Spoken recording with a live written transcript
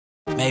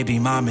Maybe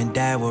mom and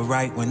dad were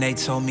right when they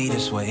told me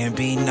this wouldn't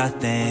be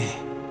nothing.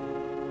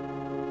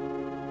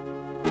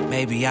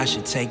 Maybe I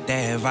should take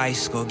their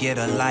advice, go get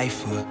a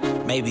life, or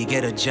maybe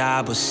get a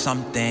job or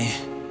something.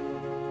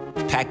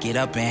 Pack it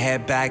up and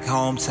head back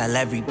home, tell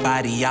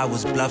everybody I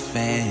was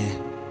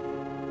bluffing.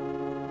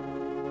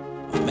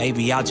 Or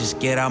maybe I'll just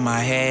get out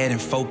my head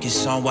and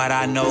focus on what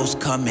I know's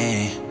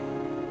coming.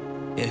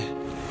 Yeah.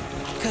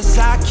 Cause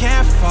I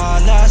can't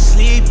fall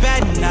asleep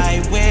at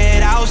night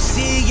without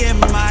seeing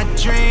my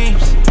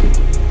dreams.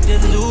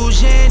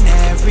 Delusion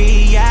and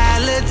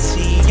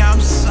reality, I'm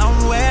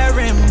somewhere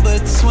in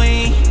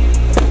between.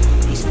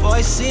 These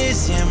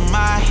voices in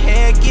my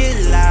head get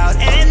loud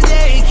and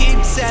they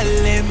keep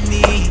telling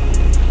me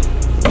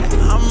that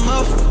I'm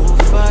a fool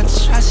for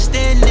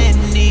trusting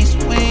in these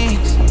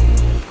wings.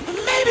 But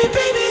maybe,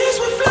 baby, this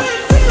what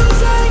flying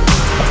feels like.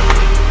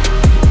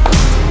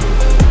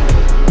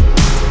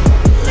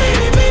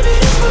 Maybe, baby,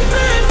 this what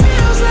flying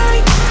feels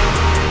like.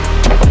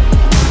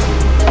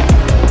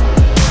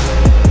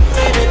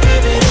 Maybe,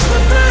 baby, this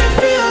what flying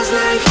feels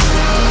like.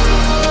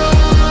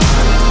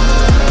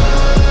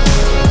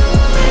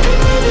 Maybe,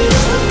 baby,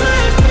 this what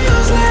flying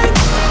feels like.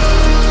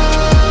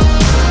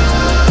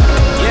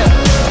 Yeah.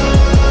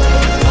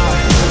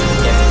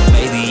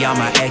 Maybe all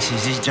my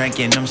exes just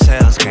drinking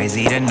themselves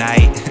crazy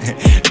tonight.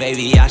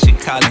 Maybe I should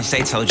call and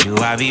say, told you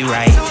I'd be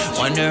right.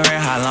 Wondering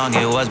how long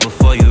it was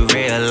before you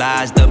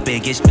realized the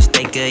biggest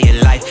mistake of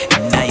your life,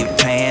 and now you're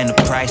paying the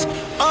price.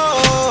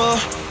 Oh,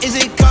 is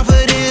it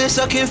confidence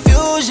or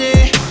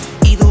confusion?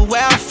 Either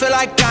way, I feel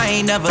like I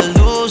ain't never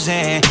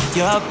losing.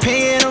 Your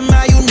opinion of me,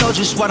 you know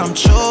just what I'm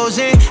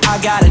choosing. I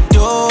gotta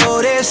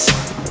do this,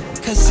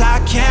 cause I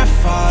can't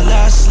fall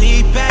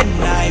asleep at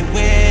night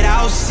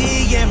without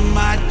seeing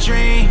my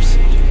dreams.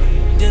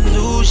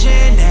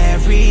 Delusion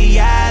and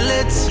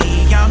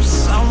reality, I'm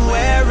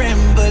somewhere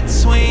in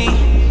between.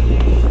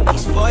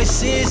 These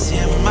voices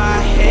in my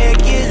head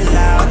get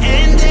loud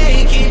and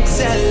they keep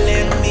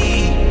telling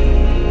me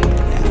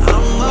that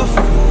I'm a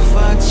fool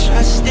for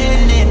trusting